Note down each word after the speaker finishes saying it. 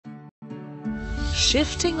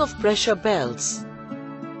Shifting of pressure belts.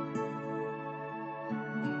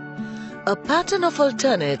 A pattern of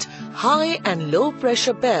alternate high and low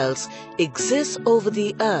pressure belts exists over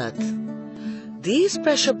the Earth. These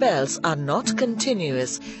pressure belts are not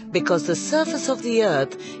continuous because the surface of the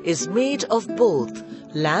Earth is made of both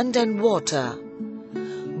land and water.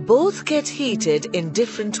 Both get heated in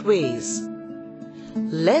different ways.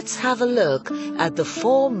 Let's have a look at the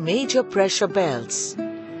 4 major pressure belts.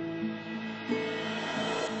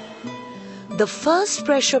 The first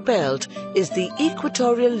pressure belt is the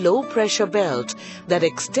equatorial low pressure belt that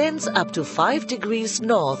extends up to 5 degrees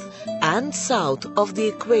north and south of the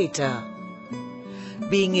equator.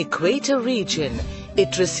 Being equator region,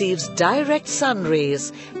 it receives direct sun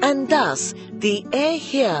rays and thus the air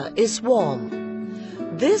here is warm.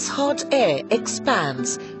 This hot air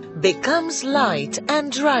expands, becomes light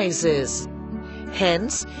and rises.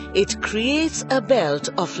 Hence, it creates a belt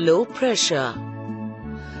of low pressure.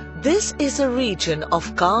 This is a region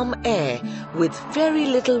of calm air with very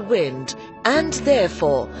little wind and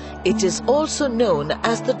therefore it is also known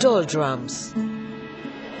as the doldrums.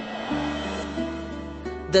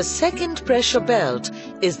 The second pressure belt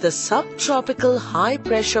is the subtropical high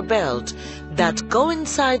pressure belt that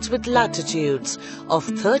coincides with latitudes of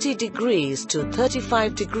 30 degrees to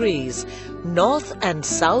 35 degrees north and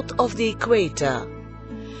south of the equator.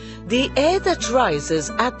 The air that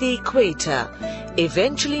rises at the equator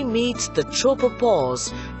eventually meets the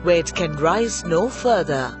tropopause where it can rise no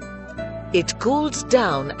further. It cools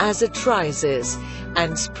down as it rises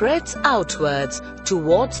and spreads outwards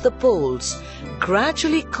towards the poles,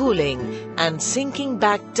 gradually cooling and sinking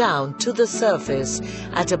back down to the surface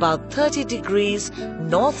at about 30 degrees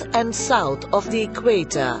north and south of the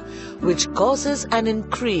equator, which causes an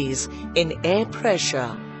increase in air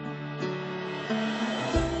pressure.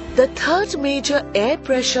 The third major air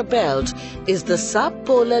pressure belt is the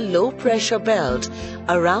subpolar low pressure belt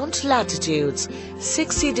around latitudes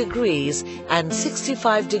 60 degrees and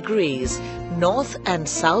 65 degrees north and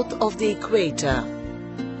south of the equator.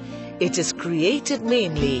 It is created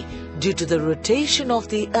mainly due to the rotation of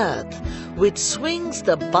the Earth, which swings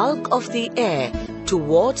the bulk of the air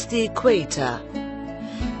towards the equator.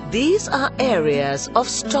 These are areas of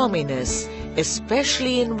storminess,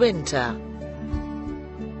 especially in winter.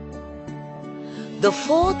 The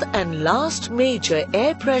fourth and last major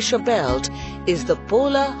air pressure belt is the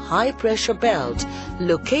polar high pressure belt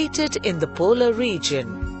located in the polar region.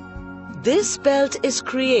 This belt is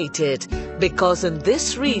created because in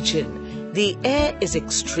this region the air is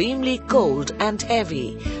extremely cold and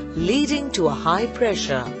heavy, leading to a high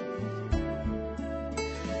pressure.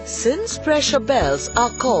 Since pressure belts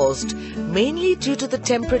are caused mainly due to the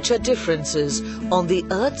temperature differences on the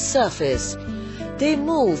Earth's surface, they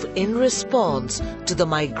move in response to the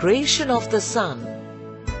migration of the sun.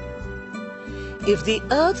 If the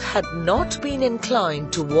Earth had not been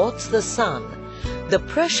inclined towards the sun, the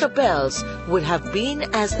pressure belts would have been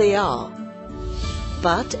as they are.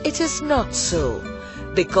 But it is not so,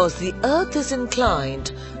 because the Earth is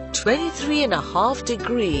inclined 23.5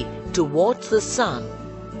 degrees towards the sun.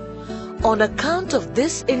 On account of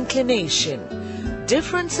this inclination,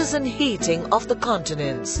 differences in heating of the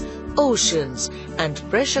continents, oceans and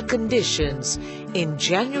pressure conditions in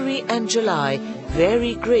January and July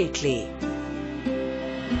vary greatly.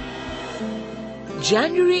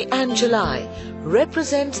 January and July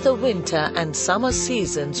represents the winter and summer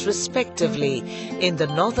seasons respectively in the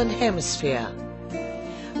northern hemisphere.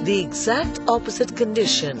 The exact opposite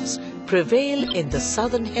conditions prevail in the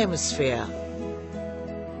southern hemisphere.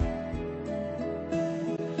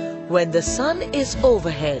 When the sun is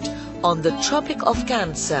overhead on the Tropic of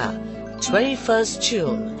Cancer, 21st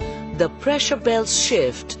June, the pressure belts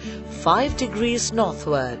shift 5 degrees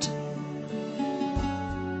northward.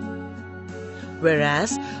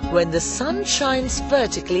 Whereas when the sun shines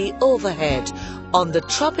vertically overhead on the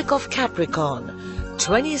Tropic of Capricorn,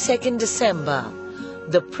 22nd December,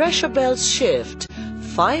 the pressure belts shift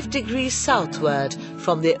 5 degrees southward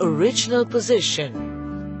from their original position.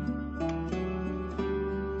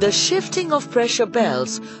 The shifting of pressure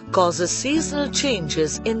belts causes seasonal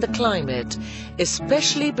changes in the climate,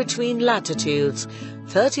 especially between latitudes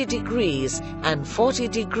 30 degrees and 40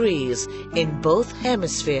 degrees in both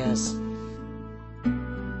hemispheres.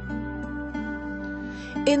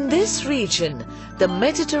 In this region, the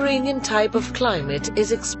Mediterranean type of climate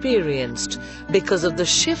is experienced because of the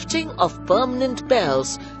shifting of permanent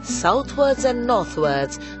belts southwards and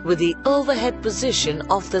northwards with the overhead position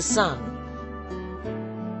of the sun.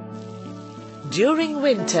 During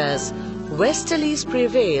winters, westerlies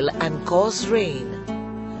prevail and cause rain.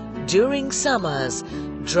 During summers,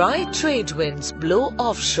 Dry trade winds blow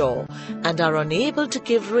offshore and are unable to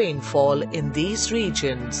give rainfall in these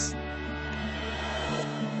regions.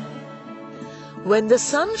 When the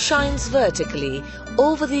sun shines vertically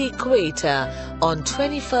over the equator on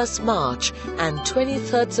 21st March and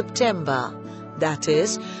 23rd September, that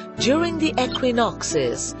is, during the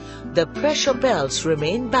equinoxes, the pressure belts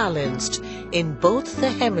remain balanced in both the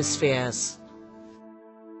hemispheres.